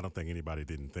 And I don't think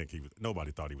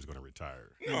nobody thought he was going to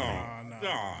retire.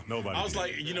 No. Nobody. I was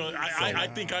like, I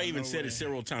think I even said it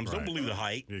several times. Right. Don't believe the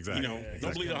hype. Exactly.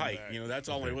 Don't believe the hype. That's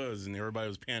all it was, and everybody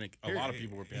was panicked. A lot of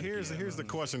people were panicking. Here's the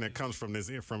question that comes from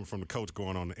the coach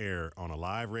going on the air on a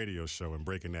live radio show and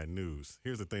breaking that news.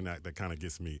 Here's the thing that kind of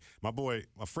gets me.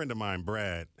 A friend of mine,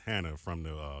 Brad Hanna from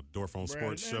the Dorf on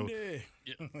Sports show.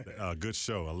 Good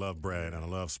show. I love Brad and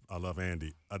I love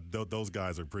Andy. Those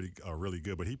guys are really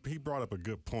good. But he brought up a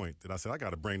good point that I said I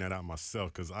got to bring that out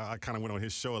myself because I kind of went on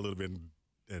his show a little bit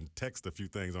and texted a few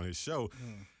things on his show.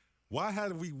 Why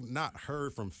had we not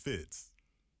heard from Fitz?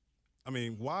 I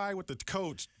mean, why would the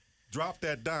coach drop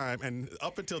that dime? And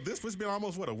up until this, it's been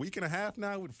almost a week and a half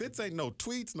now. Fitz ain't no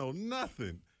tweets, no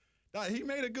nothing. He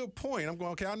made a good point. I'm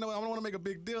going, okay, I know I don't want to make a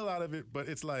big deal out of it, but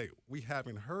it's like we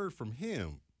haven't heard from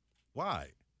him. Why?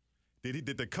 Did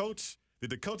the coach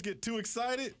get too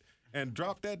excited and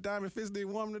drop that dime and Fitz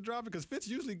didn't want him to drop it? Because Fitz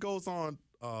usually goes on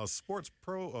Sports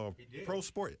Pro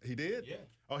Sport. He did? Yeah.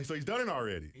 Oh, so he's done it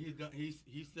already.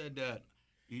 He said that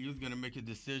he was going to make a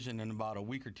decision in about a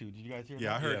week or two. Did you guys hear that?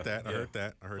 Yeah, I heard that.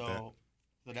 I heard that.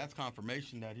 So that's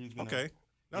confirmation that he's going to. Okay.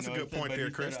 That's a good point there,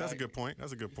 Chris. That's a good point.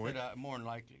 That's a good point. More than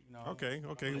likely. Okay.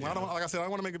 Well, like I said, I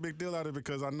want to make a big deal out of it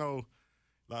because I know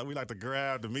we like to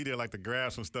grab, the media like to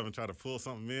grab some stuff and try to pull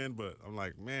something in, but I'm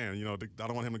like, man, I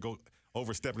don't want him to go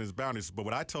overstepping his boundaries. But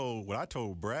what I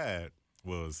told Brad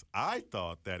was I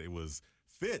thought that it was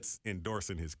Fitz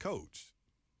endorsing his coach.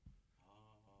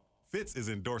 Fitz is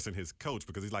endorsing his coach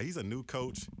because he's a new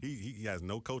coach. He has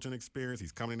no coaching experience.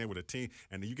 He's coming in there with a team,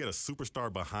 and you get a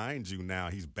superstar behind you now.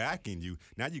 He's backing you.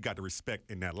 Now you got the respect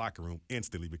in that locker room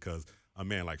instantly because a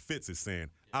man like Fitz is saying,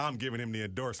 I'm giving him the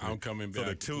endorsement. I'm coming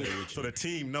back. So the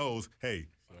team knows, hey,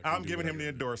 I'm giving him the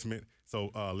endorsement. So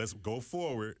let's go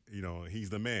forward. He's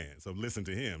the man. So listen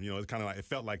to him. It's kind of like it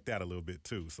felt like that a little bit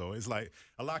too. So it's like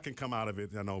a lot can come out of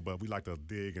it, but we like to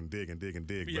dig and dig and dig and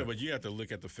dig. Yeah, but you have to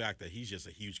look at the fact that he's just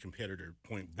a huge competitor,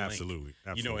 point blank. Absolutely.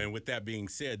 And with that being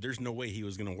said, there's no way he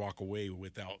was going to walk away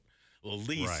without at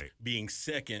least being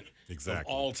second of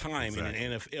all time in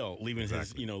an NFL, leaving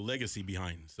his legacy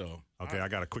behind. So okay, I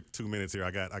got a quick 2 minutes here.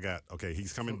 I got. Okay,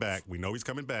 he's coming back. We know he's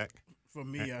coming back. For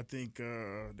me, I think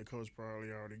the coach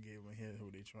probably already gave a hint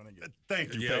who they're trying to get.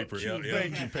 Thank you, Paper.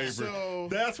 Thank you, Paper. So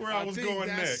that's where I was going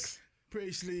next.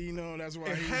 Basically, that's why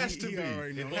it has to be.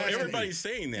 Everybody's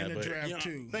saying that, in the but draft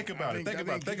too. Think about it. Think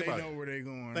about it. They know where they're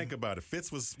going. Think about it.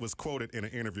 Fitz was quoted in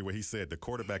an interview where he said the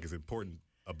quarterback is important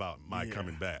about my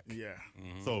coming back. Yeah.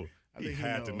 Mm-hmm. So he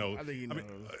had to know. I think he knows.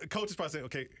 Coaches probably say,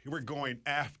 okay, we're going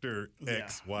after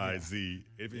X, Y, Z.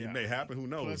 If it may happen, who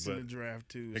knows? Plus but in the draft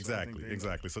too.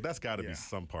 Exactly. So that's got to be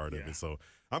some part of it. So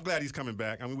I'm glad he's coming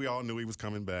back. I mean, we all knew he was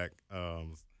coming back.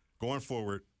 Going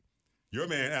forward, your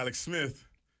man Alex Smith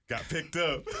got picked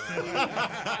up.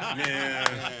 Man,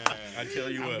 I tell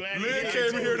you what. Lynn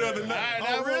came here the other night.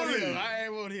 I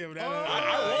want him.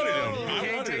 I wanted him. You I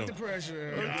can't wanted take him. the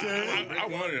pressure. Okay. I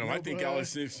wanted him. I think Alex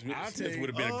Smith would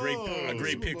have been a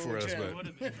great pick for us. But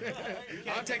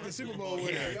I'll take the Super Bowl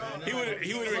winner. He would have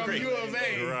been great. From U of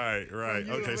A. Right.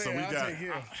 Okay, so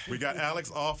we got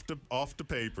Alex off the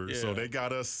paper. Yeah. So they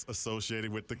got us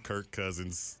associated with the Kirk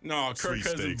Cousins. No, Kirk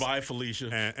Cousins by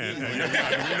Felicia. And we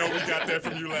know we got that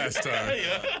from you last time.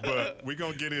 But we're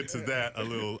going to get into that a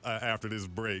little after this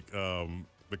break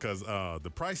because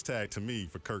the price tag to me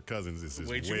for Kirk Cousins is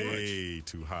way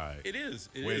too high. It is.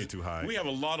 Way too high. We have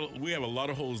a lot of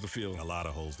holes to fill. A lot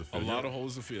of holes to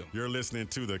fill. You're listening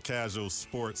to the Casual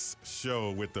Sports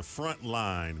Show with the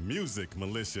Frontline Music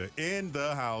Militia in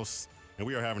the house. And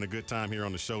we are having a good time here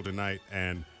on the show tonight.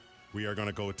 And we are going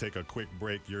to go take a quick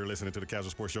break. You're listening to the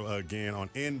Casual Sports Show again on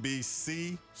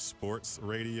NBC Sports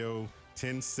Radio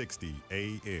 1060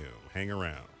 AM. Hang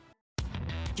around.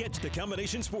 Catch the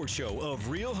Combination Sports Show of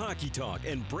real hockey talk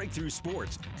and breakthrough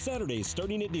sports Saturdays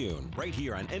starting at noon right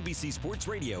here on NBC Sports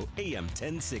Radio AM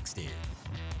 1060.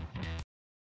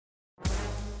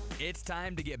 It's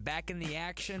time to get back in the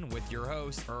action with your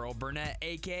host, Earl Burnett,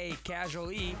 a.k.a.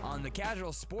 Casual E, on the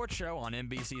Casual Sports Show on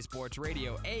NBC Sports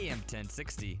Radio, AM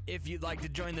 1060. If you'd like to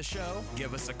join the show,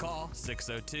 give us a call,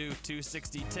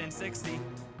 602-260-1060.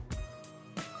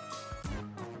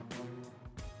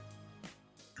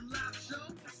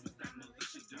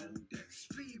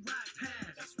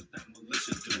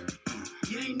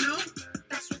 You ain't know?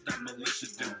 That's what that militia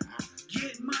do.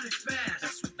 Get money fast.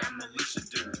 That's what that militia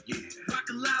do. Yeah. Rock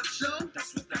a live show.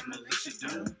 That's what that militia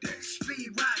do.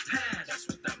 Speed right past. That's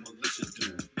what that militia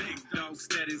do. Big dog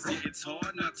status, yeah, it's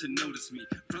hard not to notice me.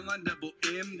 Frontline double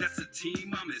M, that's a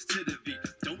team. I'm S to the V.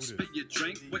 Don't spit your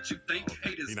drink. What you think?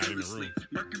 Haters go to sleep.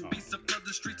 Mercury beats up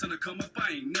the streets on the come up.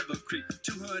 I ain't never creep.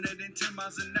 210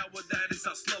 miles an hour. That is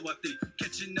how slow I think.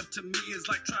 Catching up to me is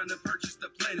like trying to purchase the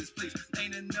planets, please.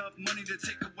 Ain't enough money to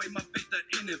take away my faith, that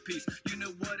inner peace. You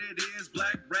know what it is,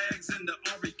 black rags and the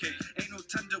RBK. Ain't no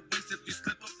time to waste. If you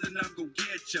slip up, then I'm gon'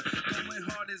 get ya. Going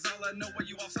hard is all I know. While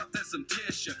you all stop, there's some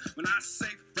tissue. When I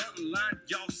say frontline,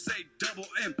 y'all say double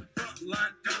M.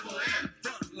 Frontline, double M.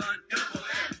 Frontline, double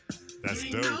M. That's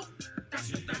dope.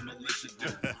 That's what that militia do.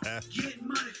 Getting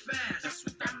money fast. That's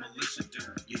what that militia do.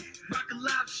 Yeah. Rock a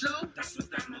live show. That's what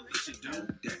that militia do.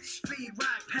 Speed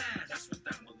right past. That's what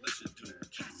that militia do.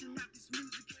 Casting out this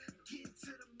music. Getting to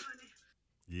the money.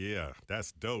 Yeah,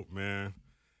 that's dope, man.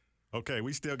 Okay,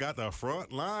 we still got the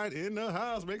front line in the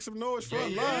house. Make some noise,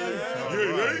 front line.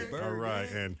 All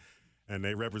right. And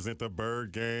they represent the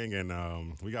Bird Gang, and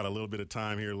we got a little bit of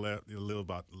time here left,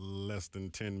 about less than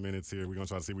 10 minutes here. We're going to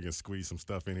try to see if we can squeeze some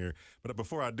stuff in here. But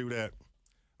before I do that,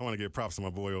 I want to give props to my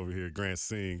boy over here, Grant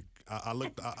Singh.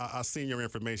 I seen your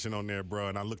information on there, bro,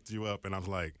 and I looked you up, and I was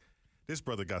like, this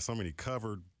brother got so many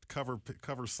cover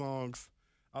songs.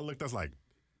 I was like,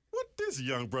 what this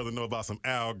young brother know about some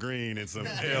Al Green and some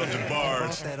El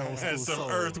DeBarge and some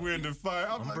Earth, Wind, and Fire?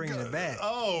 I'm bringing it back.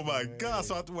 Oh my God!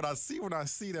 So when I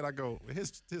see that, I go,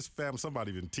 his fam,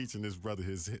 somebody been teaching this brother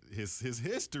his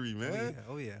history, man.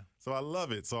 Oh yeah. So I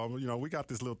love it. So we got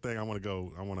this little thing. I want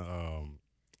to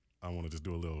just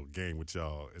do a little game with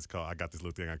y'all. It's called. I got this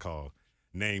little thing I call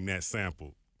Name That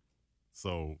Sample.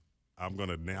 So I'm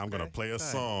gonna play a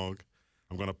song.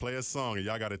 I'm gonna play a song, and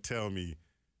y'all got to tell me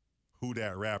who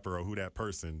that rapper or who that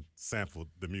person sampled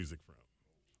the music from.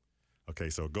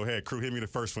 Okay, so go ahead, crew. Hit me the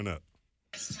first one up.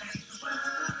 I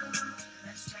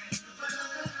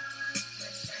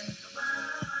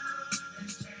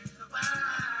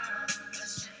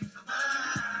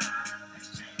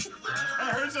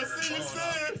heard you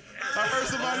say it. I heard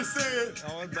somebody say it.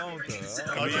 Oh, it's Bone Thug.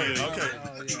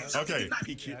 Okay. I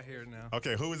hear it now.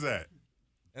 Okay, who is that?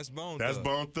 That's Bone Thug. That's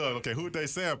Bone Thug. Okay, who did they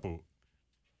sample?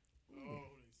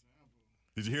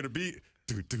 Did you hear the beat?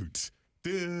 Doot doot.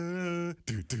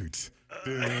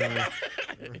 You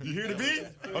hear the beat?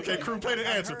 Okay, crew, play the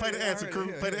answer. Play the answer,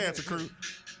 crew. Play the answer, crew.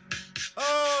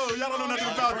 Oh, y'all don't know nothing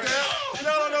about that. Y'all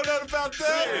don't know nothing about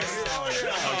that. Okay,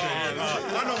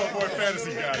 I know my boy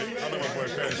Fantasy got it.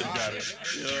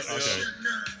 Okay.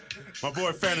 My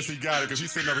boy Fantasy got it because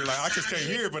he's sitting over here like, I just can't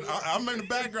hear it, but I'm in the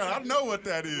background. I know what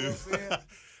that is.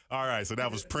 All right, so that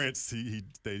was Prince.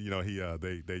 They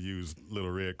used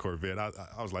Little Red Corvette. I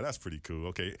was like, that's pretty cool.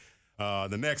 Okay,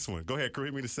 the next one. Go ahead, crew.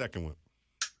 Hit me the second one.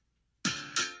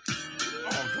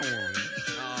 Oh, come on.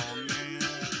 Oh man.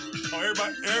 Oh,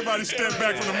 everybody step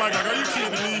back from the mic. Like, are you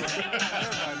kidding me?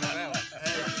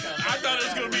 I thought it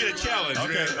was gonna be a challenge.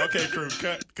 Okay, crew.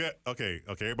 Cut. Okay.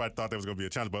 Everybody thought that was gonna be a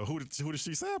challenge, but who did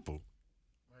she sample?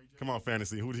 Come on,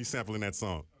 Fantasy. Who did he sample in that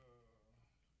song?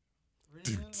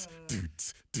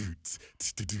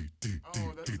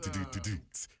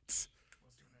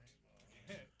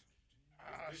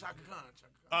 Shaka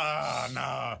Khan.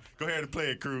 Nah. Go ahead and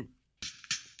play it, crew.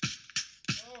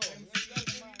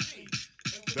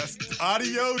 That's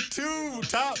audio 2,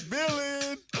 top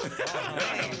billing.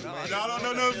 Y'all don't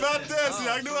know nothing about that. See,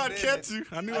 I knew I'd catch you.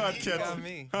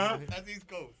 Huh? That's East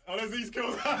Coast. Oh, that's East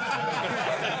Coast.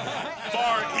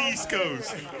 Far East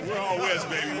Coast. We're all West,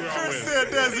 baby. We're all Chris West.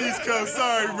 said that's East Coast.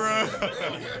 Sorry, bro.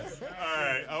 All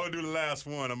right, I'm going to do the last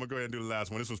one. I'm going to go ahead and do the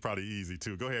last one. This one's probably easy,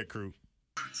 too. Go ahead, crew.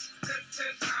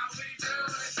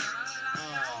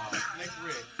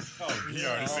 Oh, he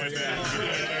already said that.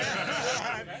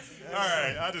 All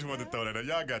right, I just wanted to throw that out.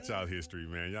 Y'all got y'all history,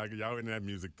 man. Y'all in that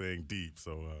music thing deep.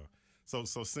 So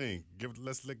sing.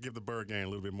 Let's give the Bird Gang a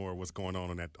little bit more of what's going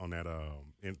on that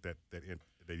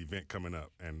event coming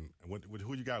up. And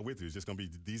who you got with you? Is just gonna be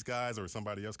these guys or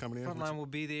somebody else coming in? Frontline will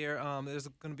be there. There's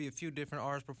going to be a few different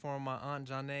artists performing. My aunt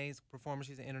Janae's performing.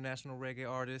 She's an international reggae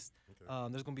artist. Okay.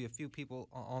 There's going to be a few people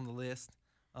on the list.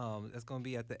 It's going to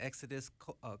be at the Exodus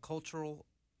Cultural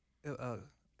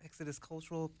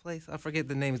place. I forget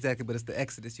the name exactly, but it's the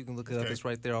Exodus. You can look it up. It's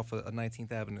right there off of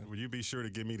 19th Avenue. Will you be sure to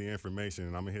give me the information,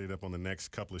 and I'm going to hit it up on the next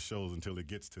couple of shows until it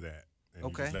gets to that. And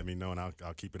you just let me know, and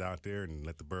I'll keep it out there and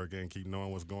let the Bird Gang keep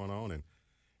knowing what's going on.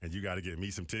 And you got to get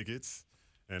me some tickets.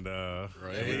 And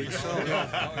just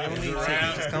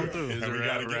come through.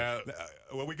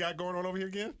 What we got going on over here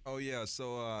again? Oh yeah,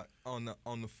 so on the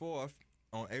 4th,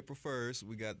 on April 1st,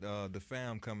 we got the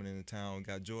fam coming into town. We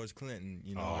got George Clinton.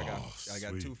 You know, I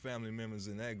got 2 family members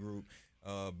in that group,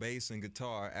 bass and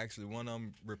guitar. Actually, one of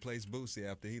them replaced Boosie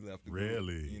after he left the group.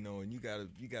 Really? You know, and you gotta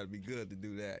be good to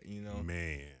do that. You know,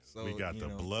 man. So we got the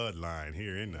bloodline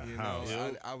here in the house.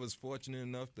 I was fortunate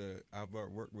enough to I've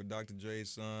worked with Dr. Dre's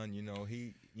son. You know,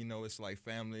 it's like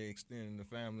family extending the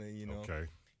family. You know. Okay.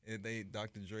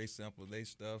 Dr. Dre sampled their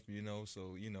stuff, you know,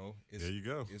 so, you know. There you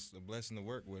go. It's a blessing to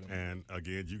work with them. And,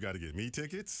 again, you got to get me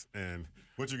tickets. And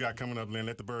what you got coming up, Lynn?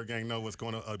 Let the Bird Gang know what's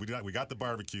going on. We got the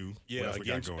barbecue. Yeah,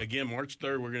 again, March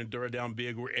 3rd, we're going to throw it down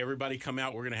big. Everybody come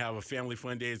out. We're going to have a family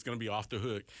fun day. It's going to be off the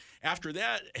hook. After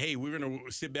that, hey, we're going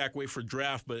to sit back, wait for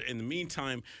draft. But in the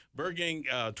meantime, Bird Gang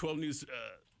 12 News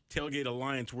Tailgate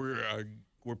Alliance, we're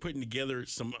putting together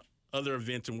some other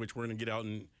events in which we're going to get out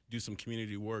and do some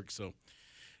community work. So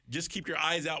just keep your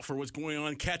eyes out for what's going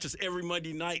on. Catch us every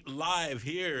Monday night live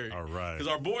here. All right. Because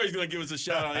our boy's going to give us a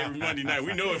shout out every Monday night.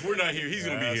 We know if we're not here, he's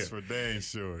going to be here. That's for dang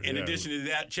sure. In addition to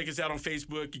that, check us out on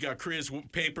Facebook. You got Chris,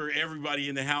 Paper, everybody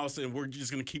in the house, and we're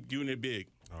just going to keep doing it big.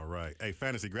 All right. Hey,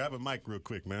 Fantasy, grab a mic real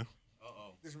quick, man.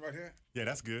 This one right here? Yeah,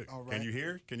 that's good. All right. Can you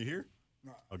hear?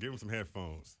 No. Oh, give him some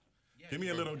headphones. Give me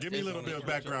a little bit of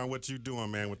background what you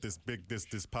doing, man, with this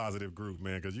positive group,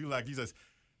 man, because you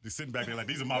just sitting back there like,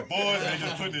 these are my boys, and they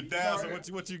just putting it down. So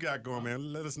what you got going,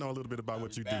 man? Let us know a little bit about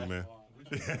what you do, man.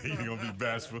 You're going to be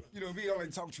bashful. You know, me, I don't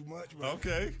like talk too much. But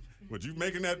okay. But you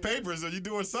making that paper, so you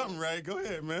doing something right. Go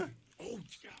ahead, man. Oh,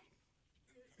 yeah.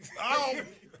 Oh.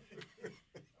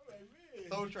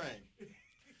 Soul Train.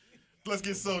 Let's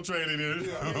get Soul Train in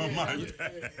here. Oh, my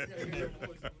bad. Give him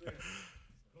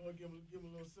a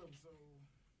little something.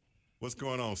 What's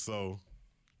going on, Soul?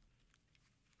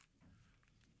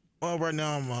 Well, right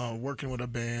now I'm working with a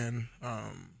band.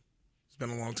 It's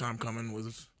been a long time coming with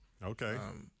us. Okay.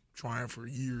 Trying for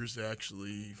years to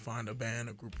actually find a band,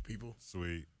 a group of people.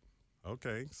 Sweet.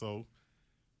 Okay. So,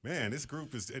 man, this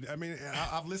group is. I mean,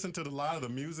 I've listened to a lot of the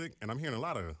music, and I'm hearing a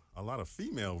lot of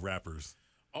female rappers.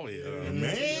 Oh yeah,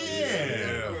 man.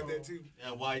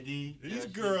 Yeah, YD. These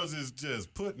girls is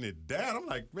just putting it down. I'm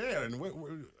like, man,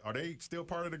 are they still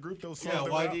part of the group? Those songs.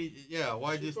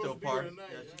 YD still part.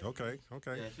 Okay.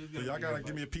 So y'all gotta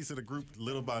give me a piece of the group,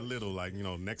 little by little. Like, you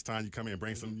know, next time you come in,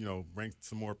 bring some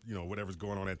more, you know, whatever's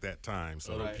going on at that time.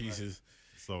 So pieces.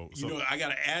 So you know, I got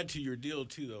to add to your deal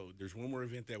too, though. There's one more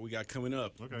event that we got coming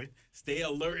up. Okay. Stay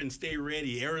alert and stay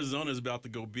ready. Arizona's about to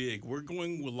go big. We're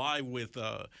going live with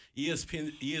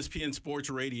ESPN Sports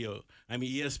Radio. I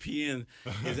mean, ESPN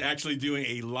is actually doing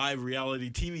a live reality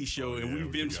TV show, and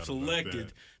we've been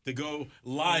selected to go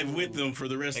live with them for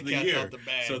the rest of the year.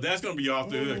 So that's going to be off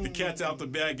the hook. The cat's out the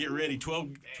bag. Get ready.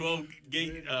 12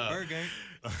 gate.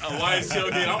 Alliance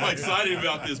tailgate. I'm excited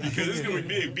about this because it's going to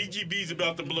be big. BGB's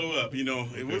about to blow up, you know.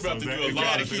 We're about to do a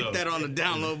lot of stuff. Keep that on the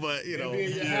down low, but, you know.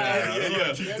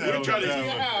 Yeah. We're trying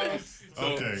to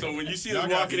So when you see us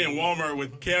walking in Walmart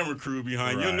with camera crew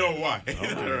behind, you'll know why.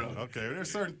 Okay.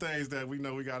 There's certain things that we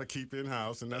know we got to keep in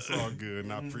house, and that's all good.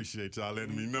 And I appreciate y'all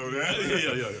letting me know that.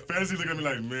 Yeah. Fantasy looking at me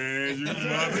like, man, you just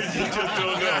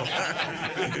don't know.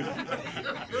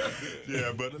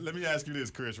 Yeah, but let me ask you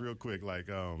this, Chris, real quick. Like,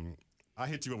 I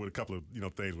hit you up with a couple of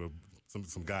things with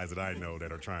some guys that I know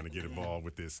that are trying to get involved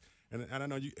with this. And I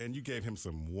know you gave him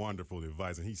some wonderful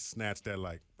advice, and he snatched that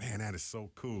like, man, that is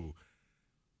so cool.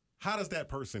 How does that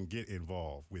person get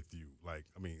involved with you? Like,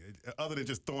 I mean, other than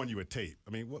just throwing you a tape, I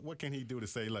mean, what can he do to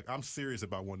say, look, I'm serious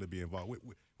about wanting to be involved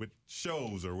with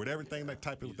shows or with everything that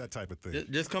type of thing?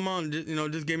 Just come on,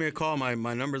 just give me a call. My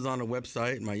number's on the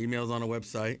website. My email's on the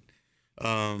website.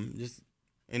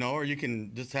 Or you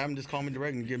can just have him just call me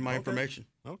direct and give him my information.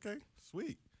 Okay,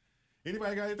 sweet.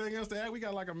 Anybody got anything else to add? We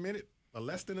got like a minute, or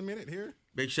less than a minute here.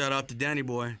 Big shout out to Danny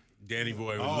Boy. Danny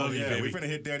Boy, we oh love you, yeah, baby. we're finna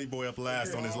hit Danny Boy up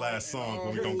last on his last song.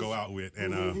 What we're gonna go out with.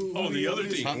 And the other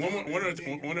thing,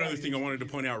 one other thing I wanted to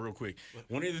point out real quick.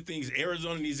 One of the things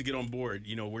Arizona needs to get on board.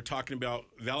 You know, we're talking about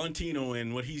Valentino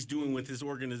and what he's doing with his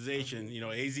organization. You know,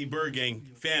 AZ Bird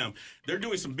Gang fam, they're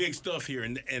doing some big stuff here,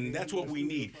 and that's what we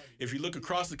need. If you look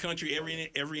across the country,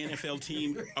 every NFL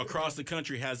team across the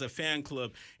country has a fan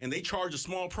club, and they charge a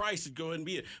small price to go ahead and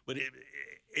be it, but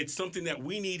it's something that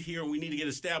we need here, and we need to get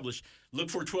established. Look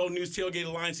for 12 News Tailgate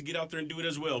Alliance to get out there and do it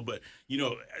as well. But,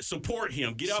 support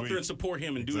him. Get out there and support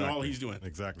him and do all he's doing.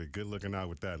 Exactly. Good looking out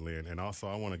with that, Lynn. And also,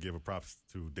 I want to give a props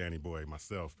to Danny Boy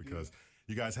myself because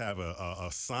you guys have a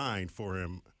sign for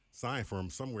him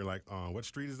somewhere like what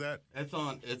street is that?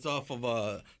 It's off of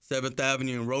 7th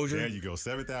Avenue in Rozier. There you go,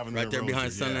 7th Avenue right there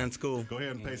behind Sunland School. Go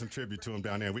ahead and pay some tribute to him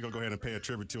down there. We're going to go ahead and pay a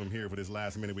tribute to him here for this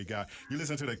last minute we got. You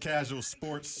listen to the Casual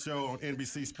Sports Show on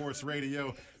NBC Sports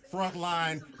Radio.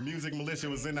 Frontline Music Militia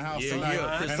was in the house tonight.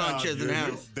 Yeah, Chris Sanchez in the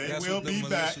house. They will be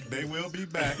back. They will be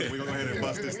back. We're going to go ahead and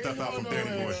bust this stuff out from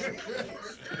Danny Boy.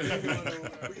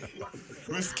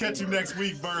 We'll catch you next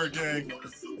week, Bird Gang.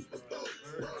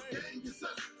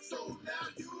 So now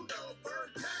you know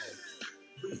Bird Gang.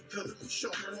 We coming to show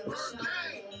Bird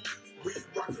Gang. We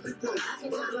rockin' and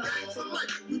rollin'. Bird Gang for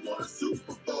life. We want a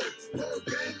Super Bowl. Bird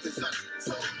Gang is us.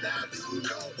 So now you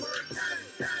know Bird Gang.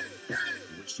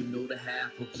 What you know the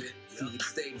half of it. Phoenix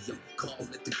Stadium, call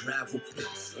it the gravel pit.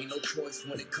 Ain't no choice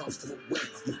when it comes to a win.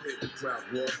 You hear the crowd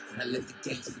roar, now let the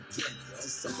games begin. To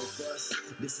some of us,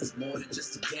 this is more than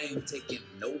just a game. Taking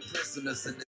no prisoners in the